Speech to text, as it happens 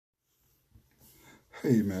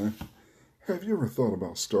Hey man, have you ever thought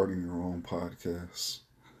about starting your own podcast?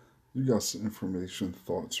 You got some information,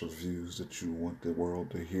 thoughts, or views that you want the world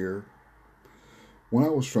to hear? When I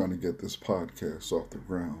was trying to get this podcast off the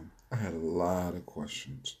ground, I had a lot of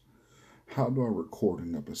questions. How do I record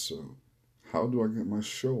an episode? How do I get my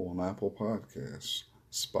show on Apple Podcasts,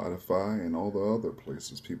 Spotify, and all the other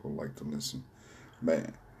places people like to listen?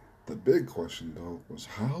 Man, the big question though was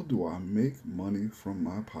how do I make money from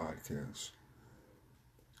my podcast?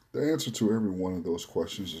 The answer to every one of those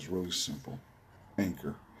questions is really simple.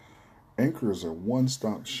 Anchor. Anchor is a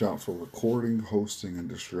one-stop shop for recording, hosting, and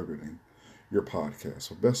distributing your podcast.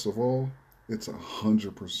 But best of all, it's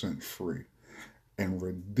 100% free and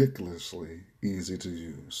ridiculously easy to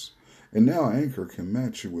use. And now Anchor can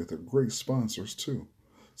match you with great sponsors too,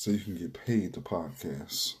 so you can get paid to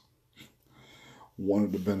podcasts. One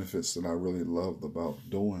of the benefits that I really loved about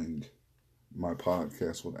doing my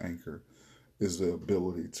podcast with Anchor is the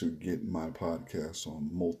ability to get my podcast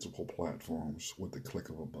on multiple platforms with the click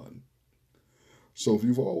of a button. So if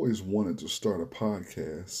you've always wanted to start a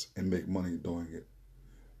podcast and make money doing it,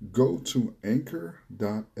 go to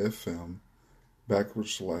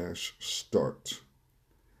anchor.fm/start.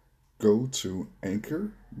 Go to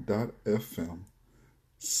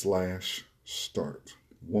anchor.fm/start.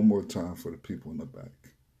 One more time for the people in the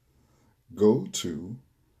back. Go to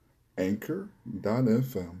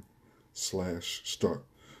anchor.fm/start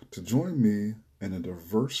to join me and a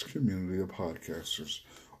diverse community of podcasters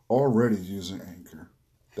already using Anchor.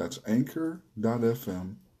 That's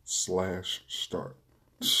anchor.fm/start.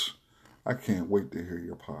 I can't wait to hear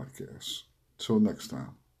your podcast. Till next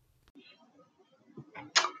time.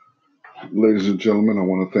 Ladies and gentlemen, I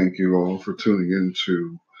want to thank you all for tuning in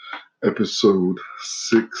to episode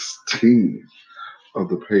 16 of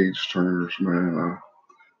the Page Turners, man.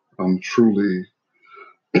 I'm truly,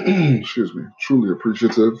 truly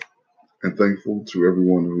appreciative and thankful to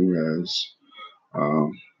everyone who has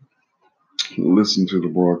listened to the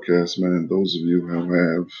broadcast, man. Those of you who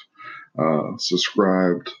have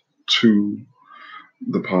subscribed to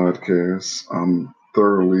the podcast, I'm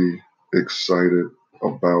thoroughly excited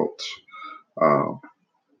about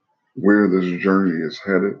where this journey is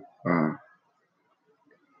headed.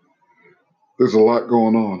 There's a lot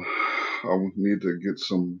going on. I need to do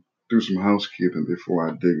some housekeeping before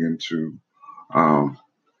I dig into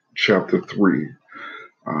chapter 3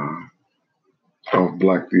 of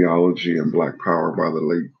Black Theology and Black Power by the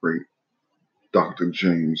late, great Dr.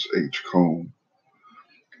 James H. Cone.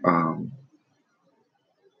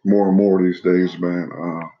 More and more these days, man,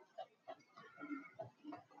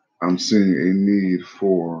 I'm seeing a need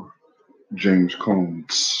for James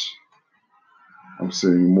Cones. I'm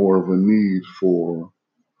seeing more of a need for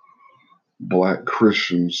Black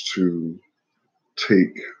Christians to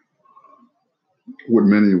take what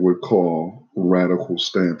many would call radical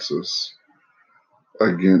stances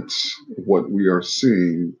against what we are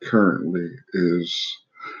seeing currently is,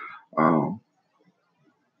 I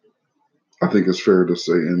think it's fair to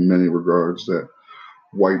say in many regards that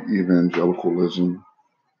white evangelicalism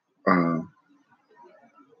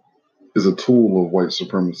is a tool of white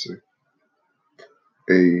supremacy,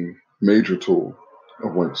 a major tool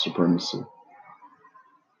of white supremacy.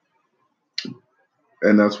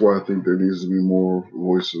 And that's why I think there needs to be more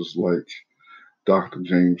voices like Dr.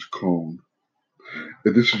 James Cone.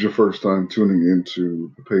 If this is your first time tuning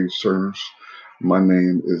into the Page Turners, my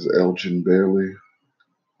name is Elgin Bailey,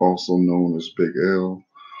 also known as Big L,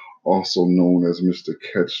 also known as Mr.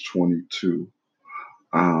 Catch-22.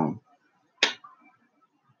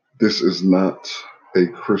 This is not a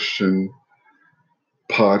Christian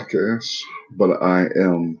podcast, but I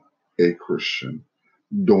am a Christian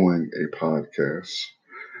doing a podcast.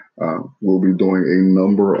 We'll be doing a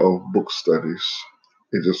number of book studies.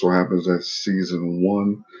 It just so happens that season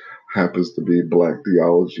 1 happens to be Black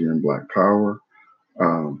Theology and Black Power.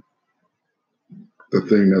 The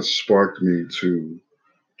thing that sparked me to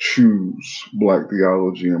choose Black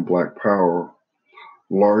Theology and Black Power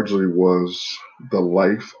largely was the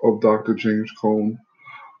life of Dr. James Cone,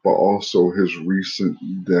 but also his recent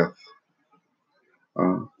death.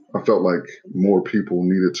 I felt like more people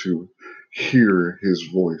needed to hear his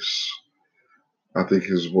voice. I think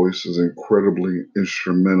his voice is incredibly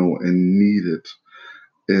instrumental and needed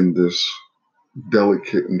in this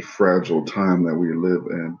delicate and fragile time that we live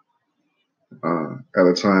in. At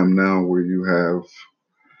a time now where you have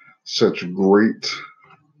such great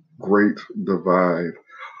divide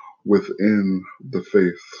within the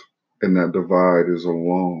faith, and that divide is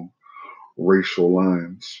along racial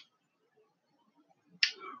lines,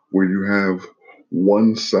 where you have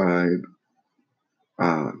one side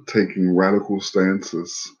taking radical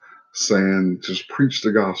stances, saying, just preach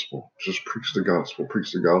the gospel, just preach the gospel,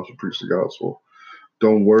 preach the gospel, preach the gospel.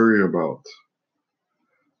 Don't worry about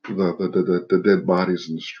the dead bodies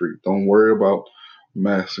in the street. Don't worry about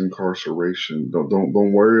mass incarceration. Don't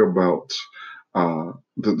worry about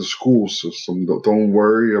the school system. Don't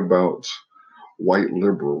worry about white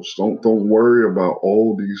liberals. Don't worry about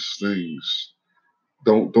all these things.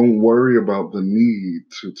 Don't worry about the need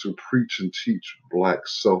to preach and teach black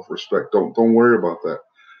self-respect. Don't worry about that.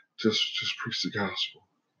 Just preach the gospel.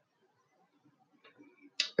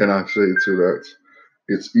 And I say to that,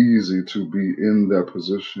 it's easy to be in that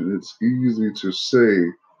position. It's easy to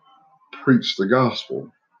say preach the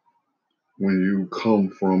gospel when you come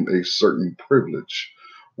from a certain privilege,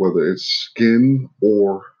 whether it's skin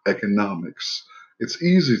or economics. It's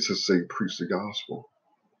easy to say preach the gospel.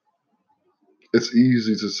 It's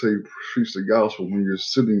easy to say preach the gospel when you're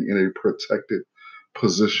sitting in a protected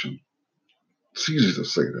position. It's easy to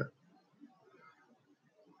say that.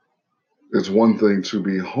 It's one thing to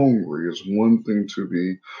be hungry. It's one thing to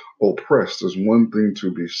be oppressed. It's one thing to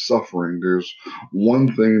be suffering. There's one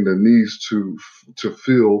thing that needs to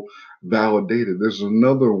feel validated. There's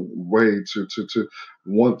another way to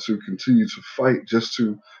want to continue to fight just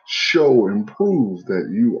to show and prove that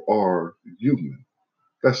you are human.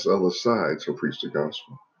 That's the other side to preach the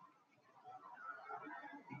gospel.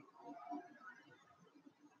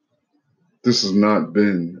 This has not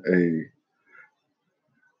been a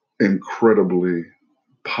incredibly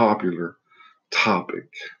popular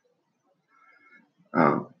topic.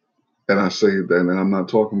 And I say that, and I'm not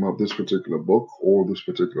talking about this particular book or this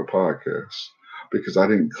particular podcast, because I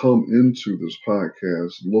didn't come into this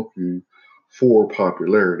podcast looking for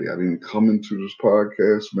popularity. I didn't come into this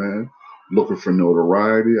podcast, man, looking for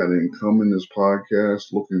notoriety. I didn't come in this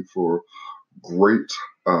podcast looking for great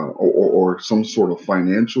or some sort of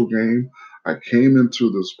financial gain. I came into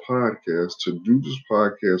this podcast to do this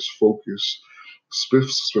podcast focus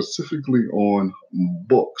specifically on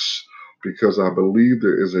books, because I believe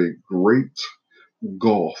there is a great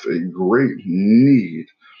gulf, a great need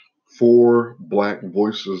for Black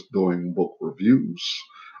voices doing book reviews,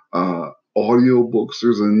 audiobooks.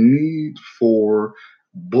 There's a need for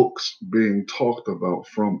books being talked about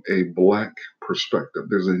from a Black perspective.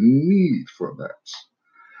 There's a need for that.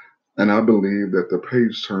 And I believe that the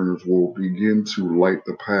page turners will begin to light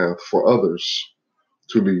the path for others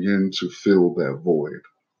to begin to fill that void.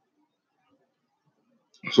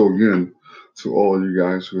 So again, to all you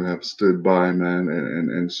guys who have stood by, man,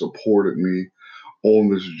 and supported me on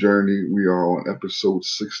this journey, we are on episode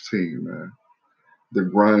 16, man. The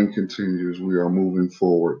grind continues. We are moving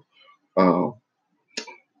forward. Trying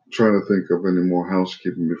to think of any more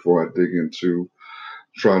housekeeping before I dig into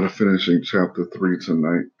trying to finishing chapter 3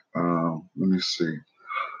 tonight. Let me see.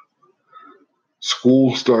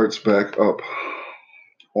 School starts back up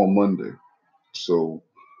on Monday. So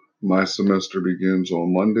my semester begins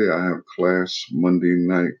on Monday. I have class Monday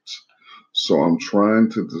night. So I'm trying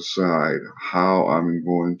to decide how I'm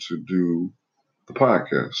going to do the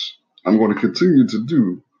podcast. I'm going to continue to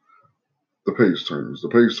do the page turners. The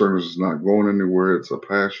page turners is not going anywhere. It's a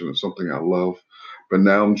passion. It's something I love. But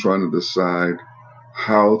now I'm trying to decide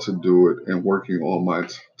how to do it and working on my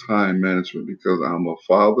time management, because I'm a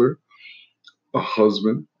father, a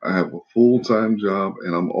husband, I have a full-time job,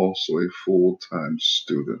 and I'm also a full-time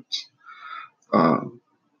student.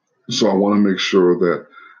 So I want to make sure that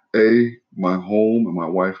my home and my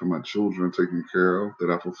wife and my children are taken care of, that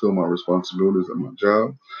I fulfill my responsibilities at my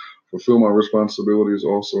job, fulfill my responsibilities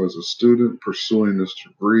also as a student pursuing this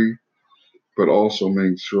degree, but also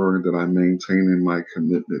make sure that I'm maintaining my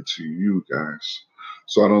commitment to you guys.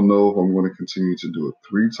 So I don't know if I'm going to continue to do it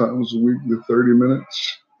 3 times a week, the 30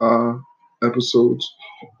 minutes episodes,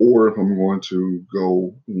 or if I'm going to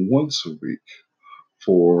go once a week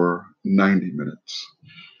for 90 minutes.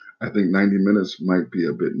 I think 90 minutes might be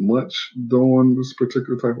a bit much doing this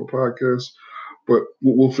particular type of podcast, but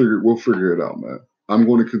we'll figure it out, man. I'm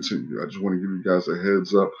going to continue. I just want to give you guys a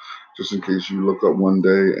heads up, just in case you look up one day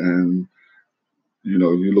and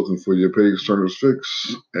you're looking for your page turners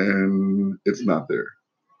fix and it's not there.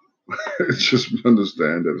 It's just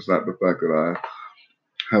understand that it's not the fact that I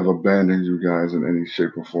have abandoned you guys in any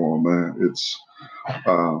shape or form, man. It's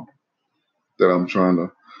that I'm trying to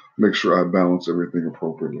make sure I balance everything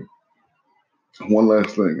appropriately. One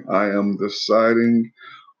last thing, I am deciding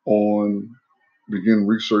on begin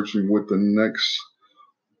researching what the next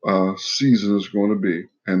season is going to be.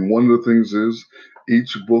 And one of the things is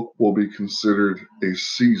each book will be considered a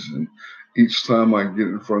season. Each time I get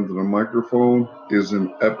in front of the microphone is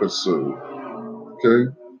an episode. Okay?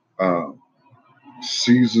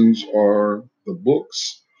 Seasons are the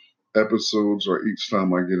books. Episodes are each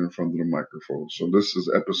time I get in front of the microphone. So this is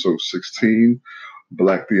episode 16.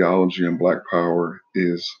 Black Theology and Black Power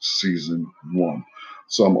is season 1.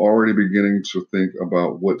 So I'm already beginning to think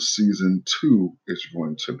about what season 2 is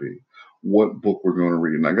going to be, what book we're going to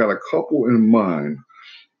read. And I got a couple in mind.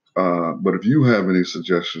 But if you have any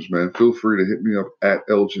suggestions, man, feel free to hit me up at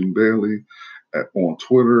Elgin Bailey on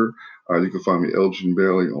Twitter. You can find me Elgin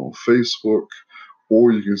Bailey on Facebook,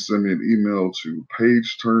 or you can send me an email to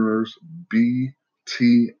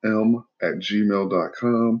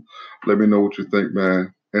pageturnersbtm@gmail.com. Let me know what you think,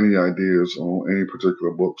 man. Any ideas on any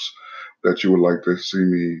particular books that you would like to see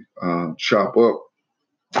me chop up,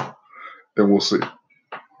 and we'll see.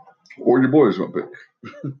 Or your boy's gonna pick.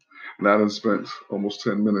 Now I've spent almost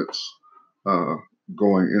 10 minutes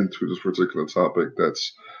going into this particular topic.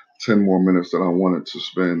 That's 10 more minutes that I wanted to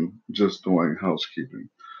spend just doing housekeeping.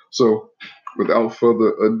 So without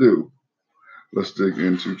further ado, let's dig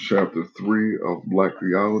into chapter 3 of Black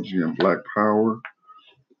Theology and Black Power.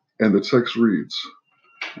 And the text reads,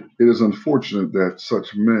 "It is unfortunate that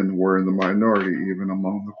such men were in the minority even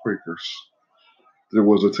among the Quakers. There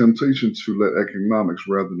was a temptation to let economics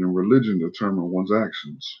rather than religion determine one's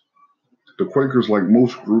actions. The Quakers, like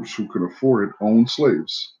most groups who could afford it, owned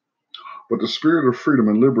slaves. But the spirit of freedom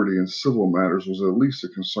and liberty in civil matters was at least a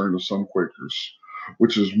concern of some Quakers,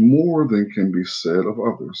 which is more than can be said of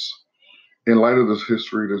others. In light of this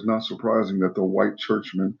history, it is not surprising that the white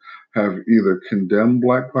churchmen have either condemned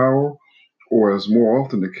Black power or, as more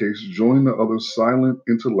often the case, joined the other silent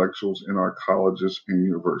intellectuals in our colleges and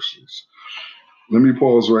universities." Let me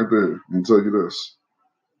pause right there and tell you this.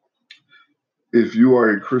 If you are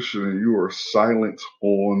a Christian and you are silent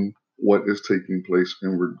on what is taking place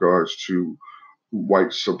in regards to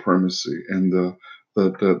white supremacy and the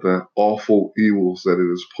awful evils that it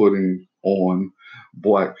is putting on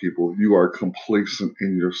Black people, you are complacent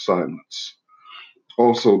in your silence.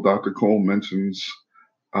 Also, Dr. Cole mentions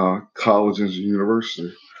colleges and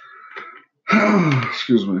universities.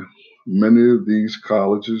 Excuse me. Many of these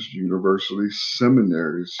colleges, universities,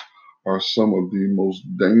 seminaries are some of the most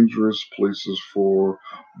dangerous places for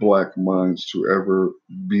Black minds to ever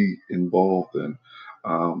be involved in.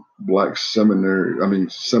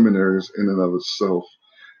 Seminaries in and of itself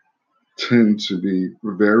tend to be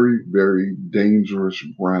very, very dangerous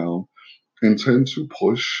ground and tend to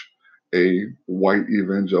push a white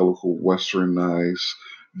evangelical westernized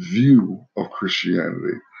view of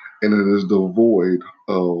Christianity. And it is devoid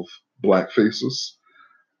of Black faces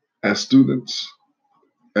as students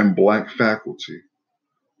and Black faculty.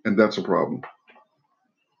 And that's a problem.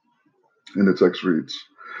 And the text reads,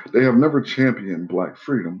 "They have never championed Black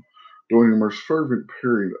freedom. During the most fervent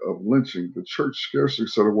period of lynching, the church scarcely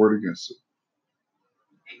said a word against it.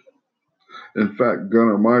 In fact,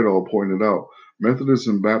 Gunnar Myrdal pointed out, Methodist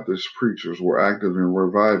and Baptist preachers were active in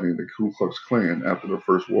reviving the Ku Klux Klan after the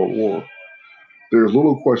First World War. There is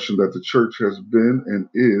little question that the church has been and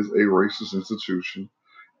is a racist institution.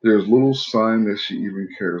 There is little sign that she even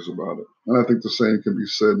cares about it." And I think the same can be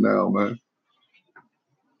said now, man.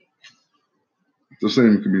 The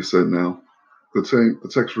same can be said now. The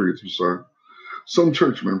text reads, "Some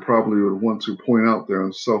churchmen probably would want to point out their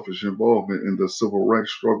unselfish involvement in the civil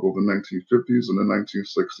rights struggle of the 1950s and the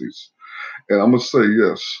 1960s. And I'm going to say,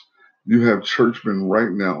 yes, you have churchmen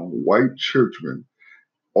right now, white churchmen,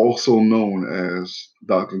 also known as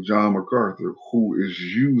Dr. John MacArthur, who is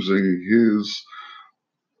using his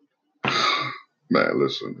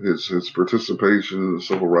participation in the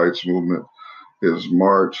civil rights movement, his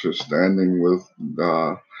march, his standing with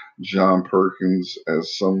John Perkins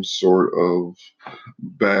as some sort of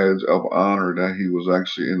badge of honor that he was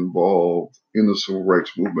actually involved in the civil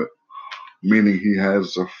rights movement, meaning he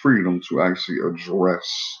has the freedom to actually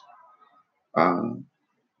address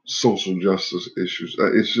social justice issues.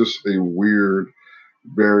 It's just a weird,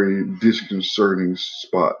 very disconcerting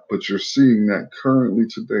spot, but you're seeing that currently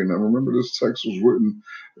today. Now, remember, this text was written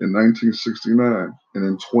in 1969, and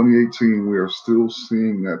in 2018, we are still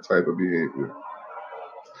seeing that type of behavior.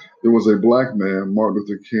 There was a Black man, Martin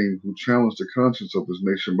Luther King, who challenged the conscience of his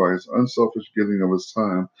nation by his unselfish giving of his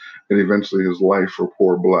time and eventually his life for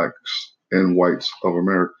poor Blacks and whites of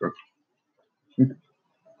America.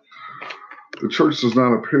 The church does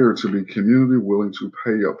not appear to be a community willing to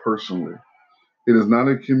pay up personally. It is not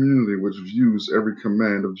a community which views every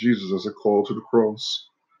command of Jesus as a call to the cross.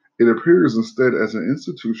 It appears instead as an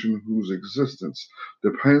institution whose existence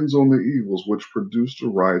depends on the evils which produce the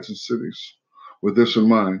riots in cities. With this in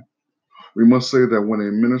mind, we must say that when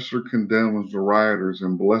a minister condemns the rioters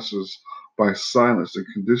and blesses by silence and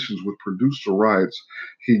conditions with producer riots,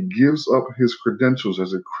 he gives up his credentials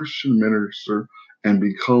as a Christian minister and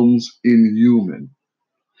becomes inhuman.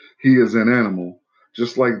 He is an animal,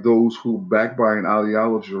 just like those who, backed by an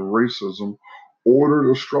ideology of racism, order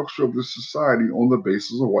the structure of this society on the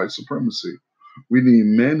basis of white supremacy. We need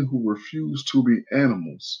men who refuse to be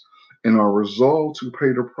animals and are resolved to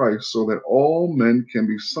pay the price so that all men can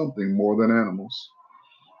be something more than animals.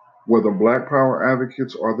 Whether Black Power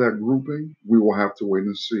advocates are that grouping, we will have to wait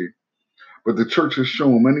and see. But the church has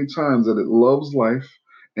shown many times that it loves life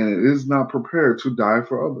and it is not prepared to die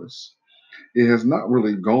for others. It has not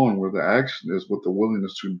really gone where the action is with the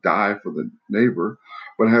willingness to die for the neighbor,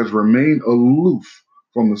 but has remained aloof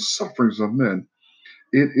from the sufferings of men.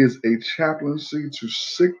 It is a chaplaincy to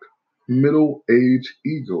sick middle-aged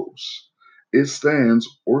egos. It stands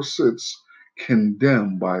or sits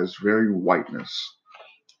condemned by its very whiteness.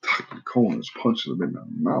 Dr. Cohen is punching them in the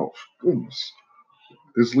mouth. Goodness.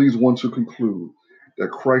 This leads one to conclude that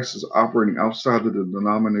Christ is operating outside of the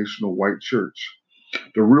denominational white church.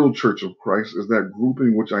 The real church of Christ is that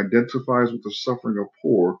grouping which identifies with the suffering of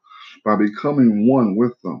poor by becoming one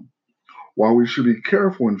with them. While we should be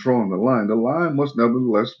careful in drawing the line must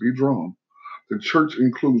nevertheless be drawn. The church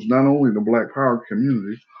includes not only the Black Power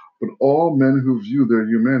community, but all men who view their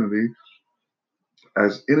humanity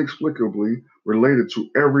as inexplicably related to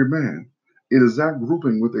every man. It is that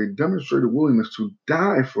grouping with a demonstrated willingness to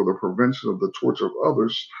die for the prevention of the torture of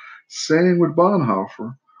others, saying with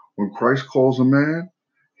Bonhoeffer, when Christ calls a man,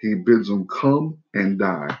 he bids him come and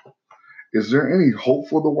die. Is there any hope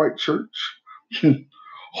for the white church?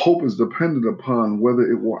 Hope is dependent upon whether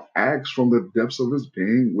it will act from the depths of its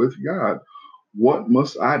being with God. What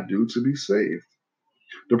must I do to be saved?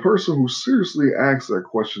 The person who seriously asks that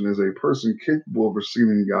question is a person capable of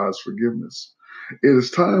receiving God's forgiveness. It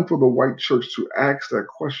is time for the white church to ask that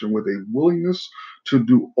question with a willingness to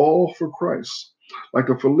do all for Christ. Like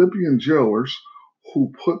the Philippian jailers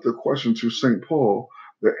who put the question to St. Paul,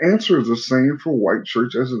 the answer is the same for white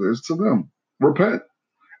church as it is to them. Repent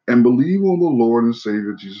and believe on the Lord and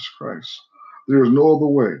Savior Jesus Christ. There is no other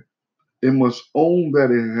way. It must own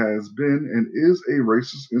that it has been and is a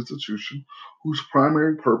racist institution whose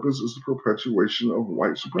primary purpose is the perpetuation of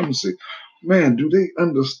white supremacy. Man, do they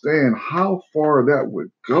understand how far that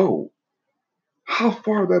would go? How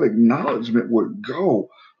far that acknowledgement would go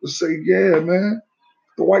to say, yeah, man,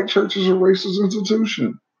 the white church is a racist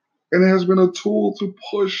institution and it has been a tool to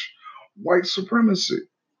push white supremacy.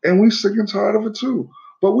 And we sick and tired of it too.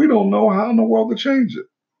 But we don't know how in the world to change it.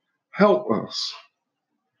 Help us.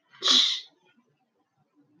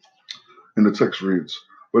 And the text reads,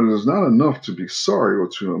 but it is not enough to be sorry or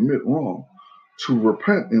to admit wrong. To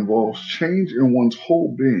repent involves change in one's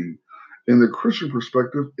whole being. In the Christian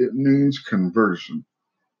perspective, it means conversion.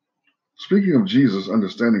 Speaking of Jesus'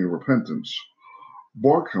 understanding of repentance,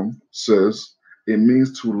 Barkham says it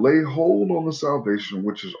means to lay hold on the salvation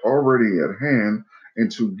which is already at hand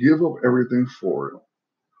and to give up everything for it.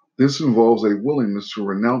 This involves a willingness to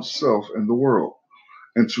renounce self and the world,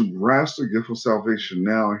 and to grasp the gift of salvation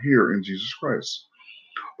now here in Jesus Christ.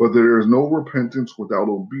 But there is no repentance without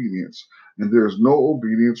obedience, and there is no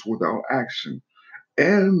obedience without action.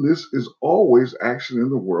 And this is always action in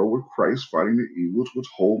the world with Christ fighting the evils which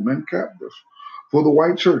hold men captive. For the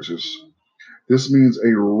white churches, this means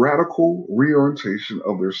a radical reorientation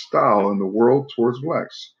of their style in the world towards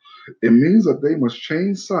blacks. It means that they must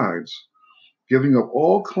change sides, giving up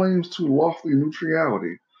all claims to lofty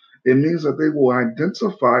neutrality. It means that they will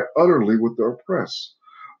identify utterly with the oppressed,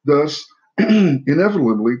 thus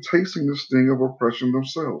inevitably tasting the sting of oppression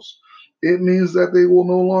themselves. It means that they will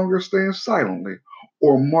no longer stand silently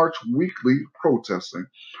or march weakly protesting,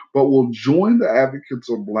 but will join the advocates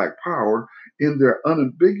of Black Power in their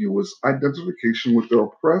unambiguous identification with the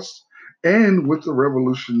oppressed and with the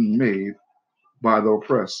revolution made by the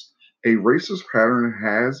oppressed. A racist pattern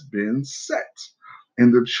has been set,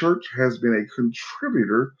 and the church has been a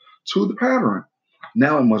contributor to the pattern.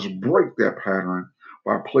 Now it must break that pattern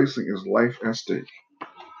by placing its life at stake.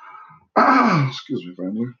 Excuse me,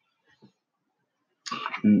 family.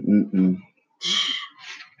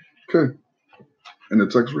 Okay. And the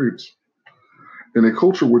text reads, in a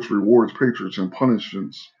culture which rewards patriots and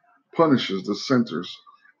punishes dissenters,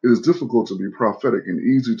 it is difficult to be prophetic and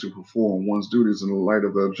easy to perform one's duties in the light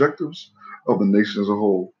of the objectives of the nation as a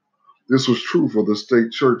whole. This was true for the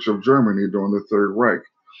state church of Germany during the Third Reich,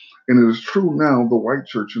 and it is true now of the white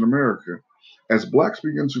church in America, as blacks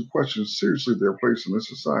begin to question seriously their place in this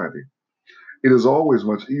society. It is always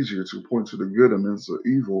much easier to point to the good amidst the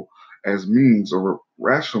evil as means of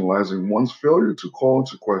rationalizing one's failure to call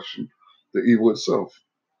into question the evil itself.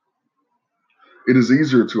 It is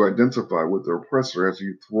easier to identify with the oppressor as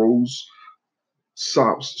he throws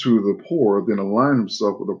sops to the poor than align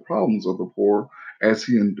himself with the problems of the poor as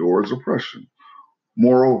he endures oppression.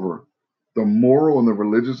 Moreover, the moral and the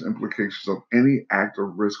religious implications of any act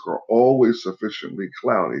of risk are always sufficiently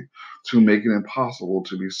cloudy to make it impossible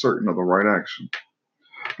to be certain of the right action.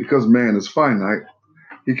 Because man is finite,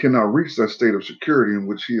 he cannot reach that state of security in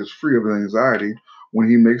which he is free of anxiety when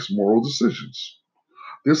he makes moral decisions.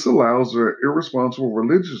 This allows an irresponsible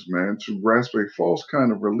religious man to grasp a false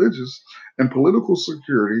kind of religious and political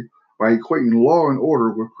security by equating law and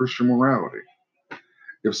order with Christian morality.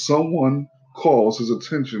 If someone calls his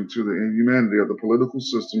attention to the inhumanity of the political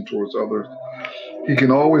system towards others, he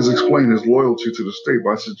can always explain his loyalty to the state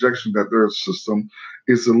by suggesting that their system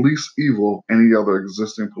is the least evil of any other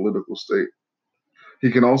existing political state.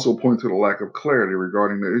 He can also point to the lack of clarity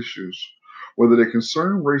regarding the issues, whether they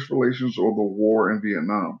concern race relations or the war in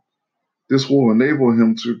Vietnam. This will enable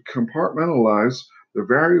him to compartmentalize the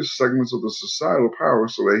various segments of the societal power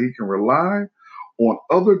so that he can rely on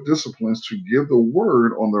other disciplines to give the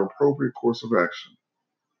word on the appropriate course of action.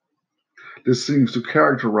 This seems to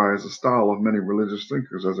characterize the style of many religious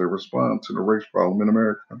thinkers as they respond to the race problem in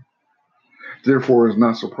America. Therefore, it is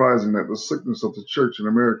not surprising that the sickness of the church in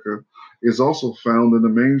America is also found in the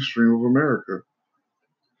mainstream of America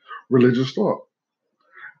religious thought.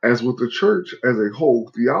 As with the church as a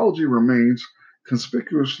whole, theology remains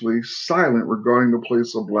conspicuously silent regarding the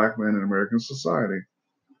place of black men in American society.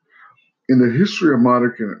 In the history of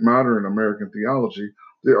modern American theology,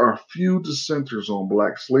 there are few dissenters on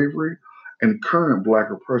black slavery and current black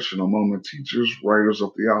oppression among the teachers, writers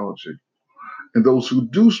of theology, and those who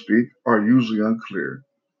do speak are usually unclear.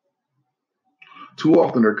 Too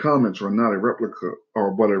often their comments are not a replica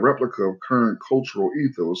or but a replica of current cultural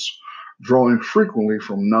ethos, drawing frequently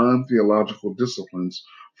from non-theological disciplines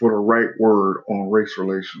for the right word on race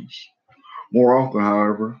relations. More often,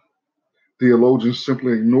 however, theologians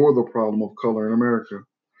simply ignore the problem of color in America.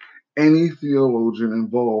 Any theologian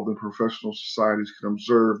involved in professional societies can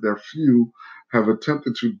observe that few have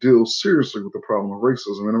attempted to deal seriously with the problem of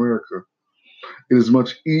racism in America. It is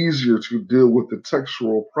much easier to deal with the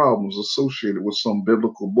textual problems associated with some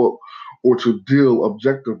biblical book or to deal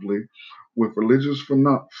objectively with religious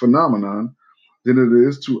phenomenon than it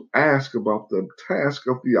is to ask about the task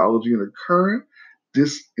of theology in the current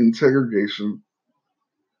disintegration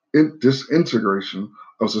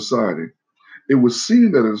of society. It would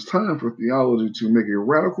seem that it is time for theology to make a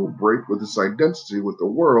radical break with its identity with the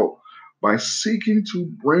world by seeking to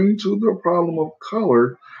bring to the problem of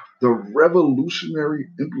color the revolutionary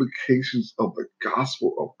implications of the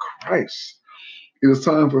gospel of Christ. It is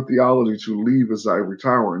time for theology to leave its ivory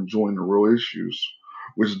tower and join the real issues,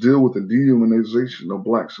 which deal with the dehumanization of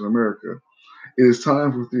blacks in America. It is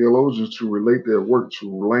time for theologians to relate their work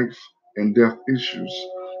to life and death issues,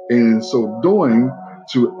 and in so doing,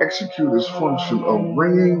 to execute its function of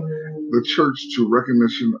bringing the church to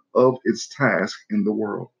recognition of its task in the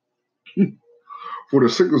world. For the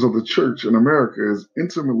sickness of the church in America is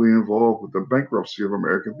intimately involved with the bankruptcy of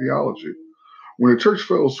American theology. When the church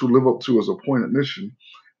fails to live up to its appointed mission,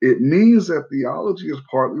 it means that theology is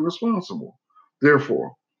partly responsible.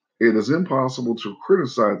 Therefore, it is impossible to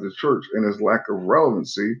criticize the church and its lack of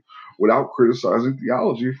relevancy without criticizing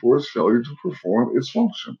theology for its failure to perform its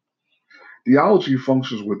function. Theology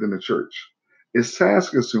functions within the church. Its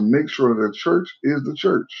task is to make sure that the church is the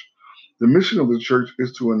church. The mission of the church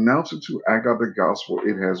is to announce and to act out the gospel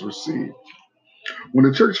it has received. When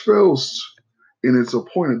the church fails in its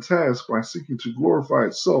appointed task by seeking to glorify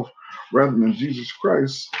itself rather than Jesus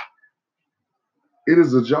Christ, it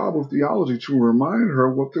is the job of theology to remind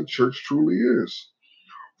her what the church truly is.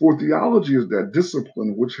 For theology is that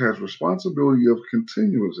discipline which has responsibility of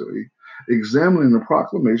continuously examining the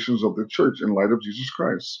proclamations of the church in light of Jesus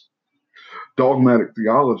Christ. Dogmatic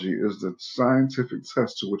theology is the scientific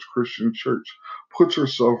test to which Christian church puts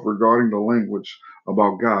herself regarding the language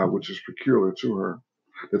about God which is peculiar to her.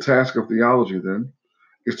 The task of theology, then,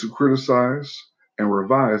 is to criticize and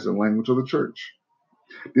revise the language of the church.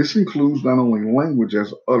 This includes not only language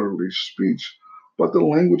as utterly speech, but the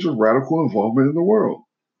language of radical involvement in the world.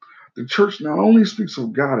 The church not only speaks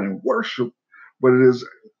of God in worship, but as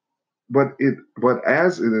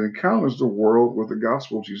it encounters the world with the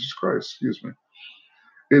gospel of Jesus Christ. It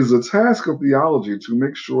is the task of theology to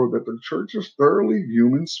make sure that the church's thoroughly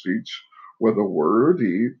human speech, whether word or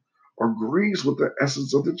deed, agrees with the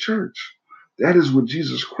essence of the church. That is with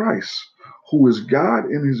Jesus Christ, who is God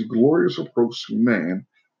in his glorious approach to man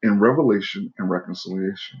in revelation and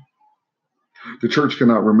reconciliation. The church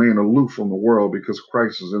cannot remain aloof from the world because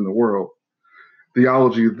Christ is in the world.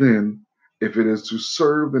 Theology, then, if it is to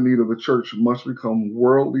serve the need of the church, must become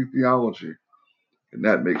worldly theology. And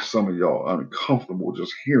that makes some of y'all uncomfortable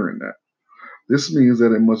just hearing that. This means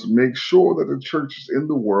that it must make sure that the church is in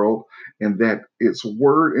the world and that its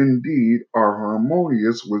word and deed are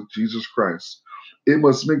harmonious with Jesus Christ. It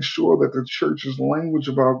must make sure that the church's language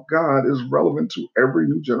about God is relevant to every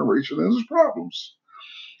new generation and its problems.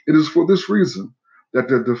 It is for this reason that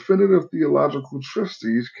the definitive theological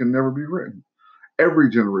treatise can never be written. Every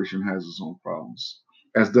generation has its own problems,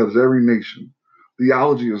 as does every nation.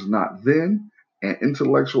 Theology is not then an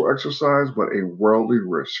intellectual exercise, but a worldly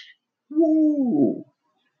risk. Woo!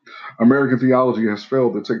 American theology has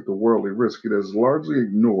failed to take the worldly risk. It has largely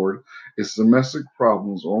ignored its domestic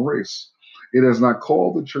problems on race. It has not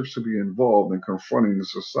called the church to be involved in confronting the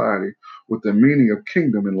society with the meaning of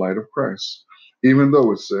kingdom in light of Christ, even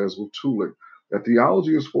though it says with Tulick that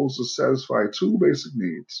theology is supposed to satisfy two basic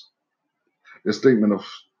needs: the statement of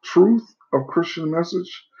truth of Christian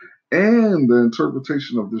message and the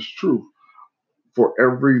interpretation of this truth for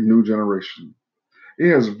every new generation.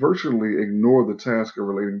 It has virtually ignored the task of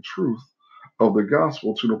relating truth of the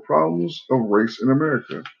gospel to the problems of race in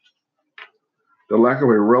America. The lack of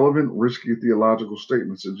a relevant, risky theological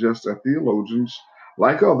statement suggests that theologians,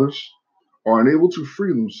 like others, are unable to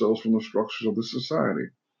free themselves from the structures of the society.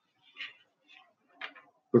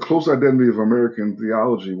 The close identity of American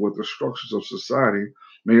theology with the structures of society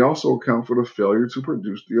may also account for the failure to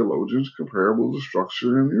produce theologians comparable to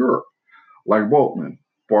structure in Europe, like Bultmann,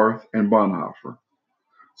 Barth, and Bonhoeffer.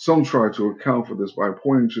 Some try to account for this by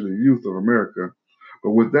pointing to the youth of America,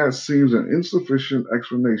 but with that seems an insufficient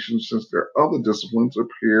explanation since their other disciplines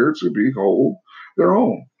appear to be hold their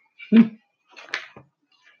own.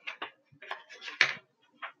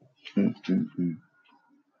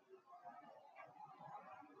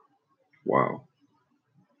 Wow.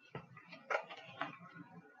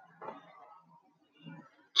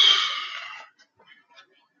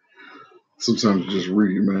 Sometimes you just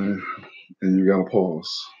read, man, and you gotta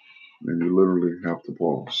pause. And you literally have to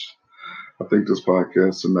pause. I think this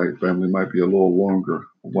podcast tonight, family, might be a little longer.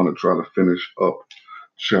 I want to try to finish up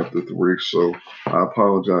chapter 3, so I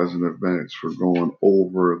apologize in advance for going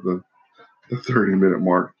over the 30-minute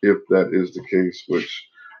mark, if that is the case, which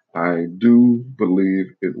I do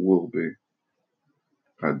believe it will be.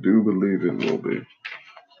 I do believe it will be.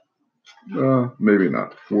 Maybe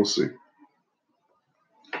not. We'll see.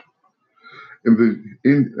 And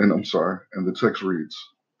the text reads,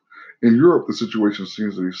 in Europe, the situation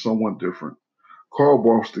seems to be somewhat different. Karl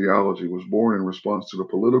Barth's theology was born in response to the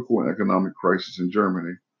political and economic crisis in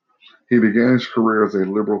Germany. He began his career as a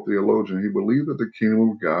liberal theologian. He believed that the kingdom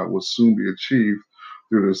of God would soon be achieved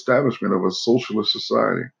through the establishment of a socialist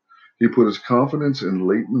society. He put his confidence in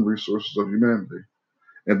latent resources of humanity.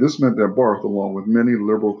 And this meant that Barth, along with many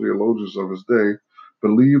liberal theologians of his day,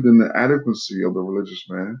 believed in the adequacy of the religious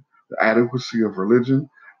man, the adequacy of religion,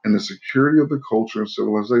 and the security of the culture and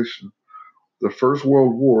civilization. The First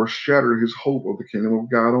World War shattered his hope of the kingdom of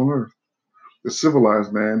God on earth. The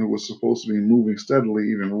civilized man, who was supposed to be moving steadily,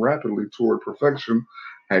 even rapidly, toward perfection,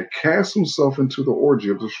 had cast himself into the orgy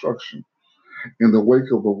of destruction. In the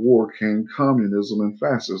wake of the war came communism and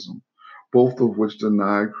fascism, both of which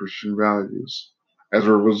denied Christian values. As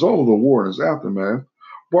a result of the war and its aftermath,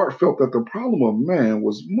 Barth felt that the problem of man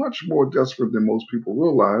was much more desperate than most people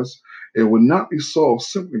realized and would not be solved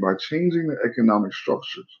simply by changing the economic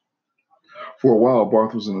structures. For a while,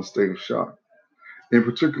 Barth was in a state of shock. In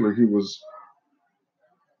particular, he was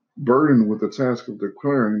burdened with the task of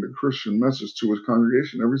declaring the Christian message to his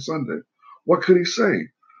congregation every Sunday. What could he say?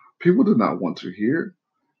 People did not want to hear.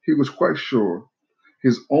 He was quite sure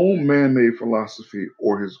his own man-made philosophy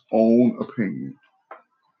or his own opinion.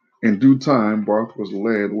 In due time, Barth was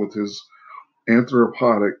led with his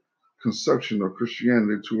anthropodic conception of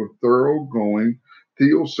Christianity to a thoroughgoing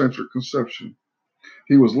theocentric conception.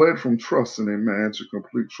 He was led from trust in a man to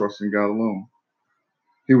complete trust in God alone.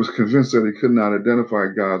 He was convinced that he could not identify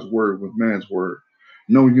God's word with man's word.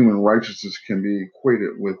 No human righteousness can be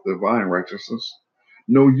equated with divine righteousness.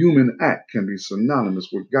 No human act can be synonymous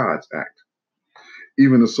with God's act.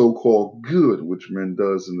 Even the so-called good which man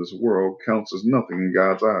does in this world counts as nothing in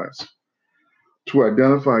God's eyes. To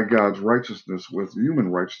identify God's righteousness with human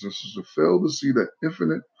righteousness is to fail to see the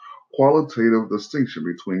infinite qualitative distinction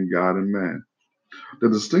between God and man. The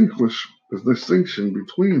distinction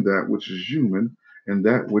between that which is human and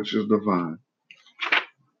that which is divine.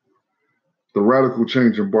 The radical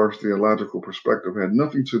change in Barth's theological perspective had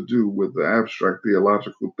nothing to do with the abstract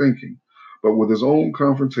theological thinking, but with his own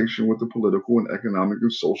confrontation with the political and economic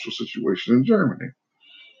and social situation in Germany.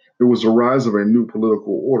 It was the rise of a new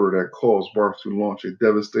political order that caused Barth to launch a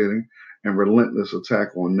devastating and relentless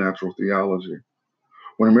attack on natural theology.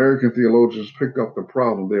 When American theologians picked up the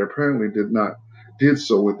problem, they apparently did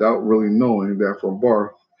so without really knowing that for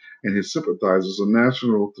Barth and his sympathizers, the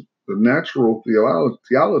natural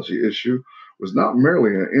theology issue was not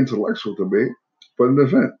merely an intellectual debate, but an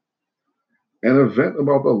event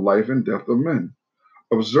about the life and death of men.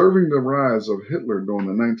 Observing the rise of Hitler during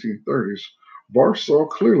the 1930s, Barth saw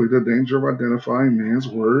clearly the danger of identifying man's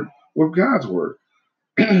word with God's word.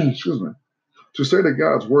 Excuse me. To say that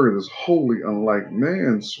God's word is wholly unlike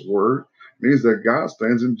man's word means that God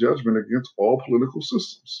stands in judgment against all political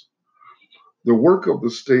systems. The work of the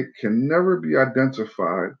state can never be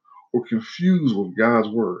identified or confused with God's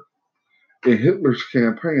word. In Hitler's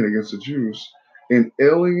campaign against the Jews, an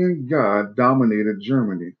alien God dominated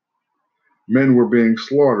Germany. Men were being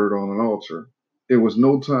slaughtered on an altar. It was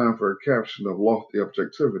no time for a caption of lofty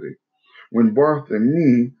objectivity. When Barth and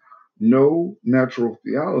me, no natural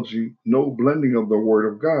theology, no blending of the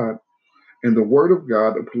Word of God, and the Word of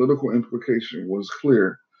God, the political implication was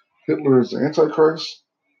clear. Hitler is the Antichrist.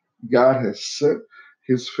 God has set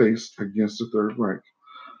his face against the Third Reich.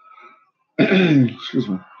 Excuse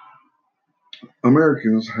me.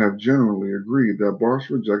 Americans have generally agreed that Barth's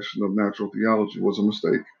rejection of natural theology was a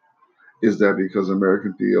mistake. Is that because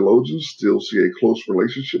American theologians still see a close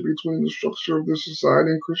relationship between the structure of their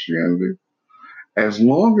society and Christianity? As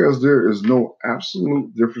long as there is no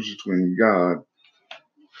absolute difference between God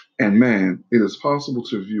and man, it is possible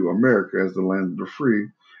to view America as the land of the free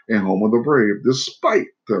and home of the brave, despite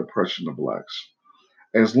the oppression of blacks.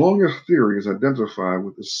 As long as theory is identified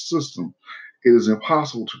with the system, it is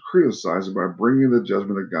impossible to criticize it by bringing the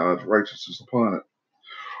judgment of God's righteousness upon it.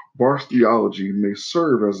 Barth's theology may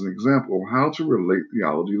serve as an example of how to relate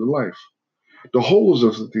theology to life. The whole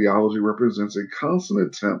of the theology represents a constant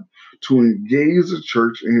attempt to engage the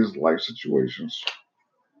church in his life situations.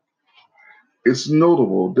 Its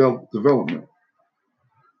notable development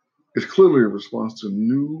is clearly a response to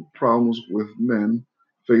new problems with men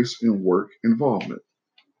face in work involvement.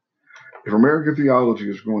 If American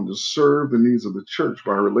theology is going to serve the needs of the church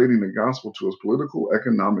by relating the gospel to its political,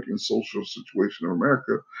 economic, and social situation in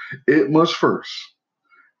America, it must first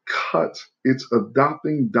cut its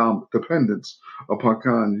adopting dependence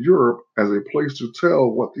upon Europe as a place to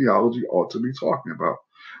tell what theology ought to be talking about.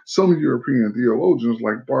 Some European theologians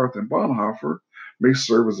like Barth and Bonhoeffer may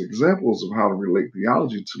serve as examples of how to relate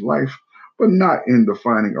theology to life, but not in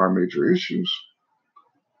defining our major issues.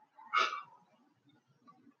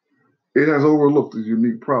 It has overlooked the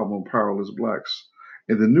unique problem of powerless blacks.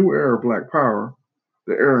 In the new era of black power,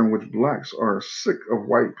 the era in which blacks are sick of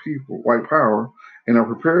white power, and are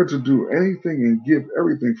prepared to do anything and give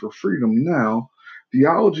everything for freedom now,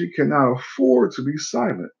 theology cannot afford to be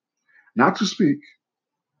silent. Not to speak,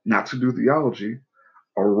 not to do theology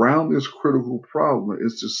around this critical problem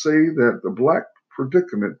is to say that the black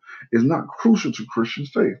predicament is not crucial to Christian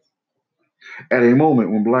faith. At a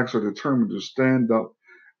moment when blacks are determined to stand up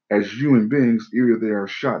as human beings, either they are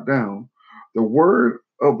shot down, the word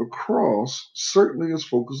of the cross certainly is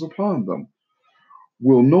focused upon them.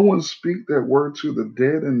 Will no one speak that word to the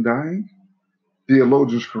dead and dying?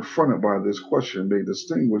 Theologians confronted by this question may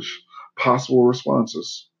distinguish possible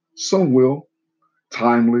responses. Some will,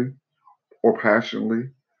 timely or passionately,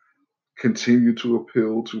 continue to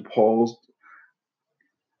appeal to Paul's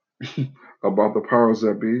about the powers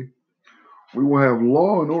that be. We will have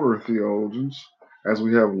law and order theologians as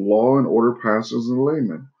we have law and order pastors and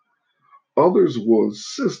laymen. Others will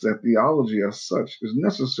insist that theology as such is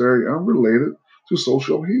necessary and unrelated to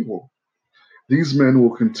social upheaval. These men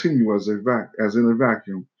will continue as in a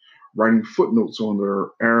vacuum, writing footnotes on the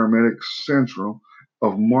Aramaic centrum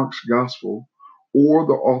of Mark's Gospel, or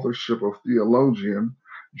the authorship of Theologia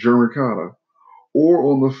Germanicata, or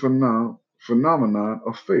on the phenomenon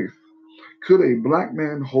of faith. Could a black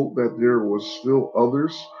man hope that there was still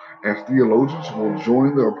others as theologians will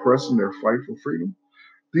join the oppressed in their fight for freedom?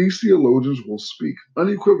 These theologians will speak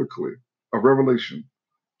unequivocally of revelation,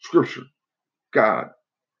 scripture, God,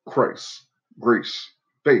 Christ, grace,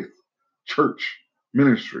 faith, church,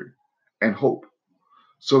 ministry, and hope,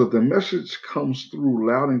 so that the message comes through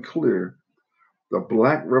loud and clear. The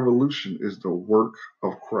Black Revolution is the work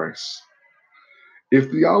of Christ. If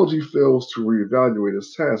theology fails to reevaluate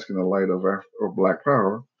its task in the light of Black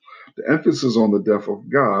power, the emphasis on the death of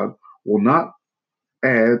God will not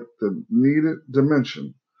add the needed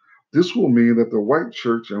dimension. This will mean that the white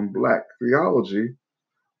church and white theology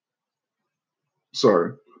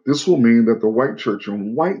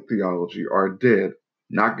are dead,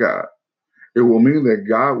 not God. It will mean that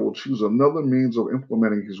God will choose another means of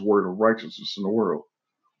implementing his word of righteousness in the world.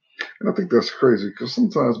 And I think that's crazy because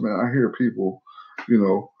sometimes, man, I hear people,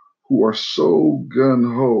 who are so gun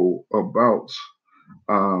ho about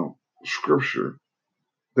scripture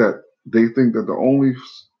that they think that the only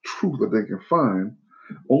truth that they can find,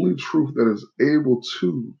 only truth that is able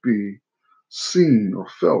to be seen or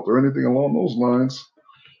felt or anything along those lines,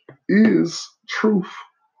 is truth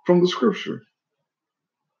from the scripture.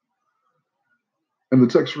 And the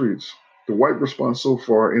text reads, the white response so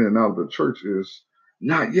far in and out of the church is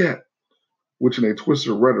not yet, which in a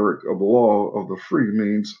twisted rhetoric of the law of the free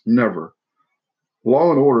means never.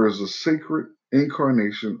 Law and order is a sacred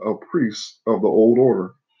incarnation of priests of the old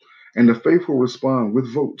order, and the faithful respond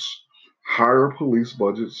with votes, higher police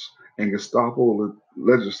budgets, and Gestapo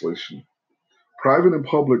legislation. Private and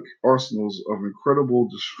public arsenals of incredible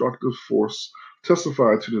destructive force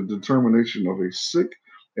testify to the determination of a sick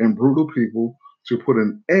and brutal people to put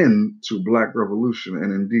an end to black revolution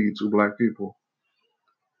and indeed to black people.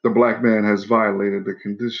 The black man has violated the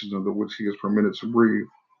conditions under which he is permitted to breathe,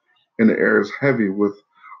 and the air is heavy with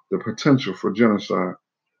the potential for genocide.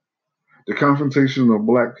 The confrontation of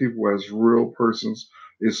black people as real persons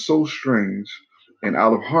is so strange and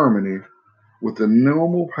out of harmony with the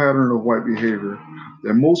normal pattern of white behavior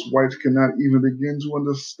that most whites cannot even begin to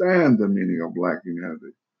understand the meaning of black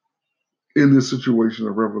humanity. In this situation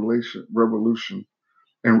of revolution,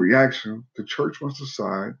 and reaction, the church must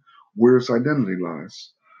decide where its identity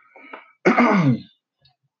lies.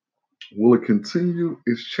 Will it continue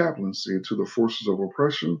its chaplaincy to the forces of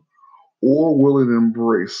oppression, or will it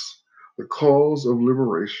embrace the cause of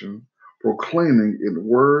liberation, proclaiming in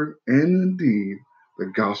word and in deed the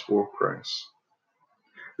gospel of Christ?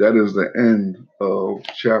 That is the end of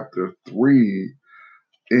chapter 3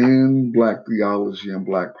 in Black Theology and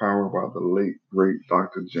Black Power by the late, great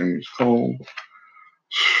Dr. James Cone.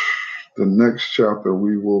 The next chapter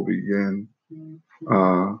we will begin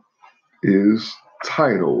is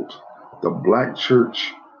titled The Black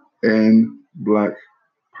Church and Black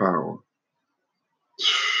Power.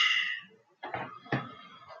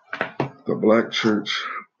 The Black Church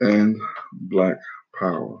and Black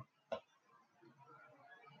Power.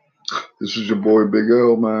 This is your boy Big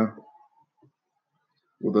L, man,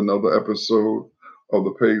 with another episode of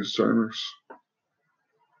the Page Turners.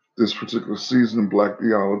 This particular season, Black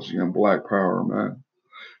Theology and Black Power, man.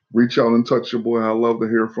 Reach out and touch your boy. I love to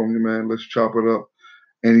hear from you, man. Let's chop it up.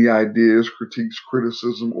 Any ideas, critiques,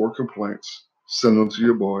 criticism, or complaints, send them to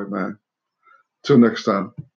your boy, man. Till next time.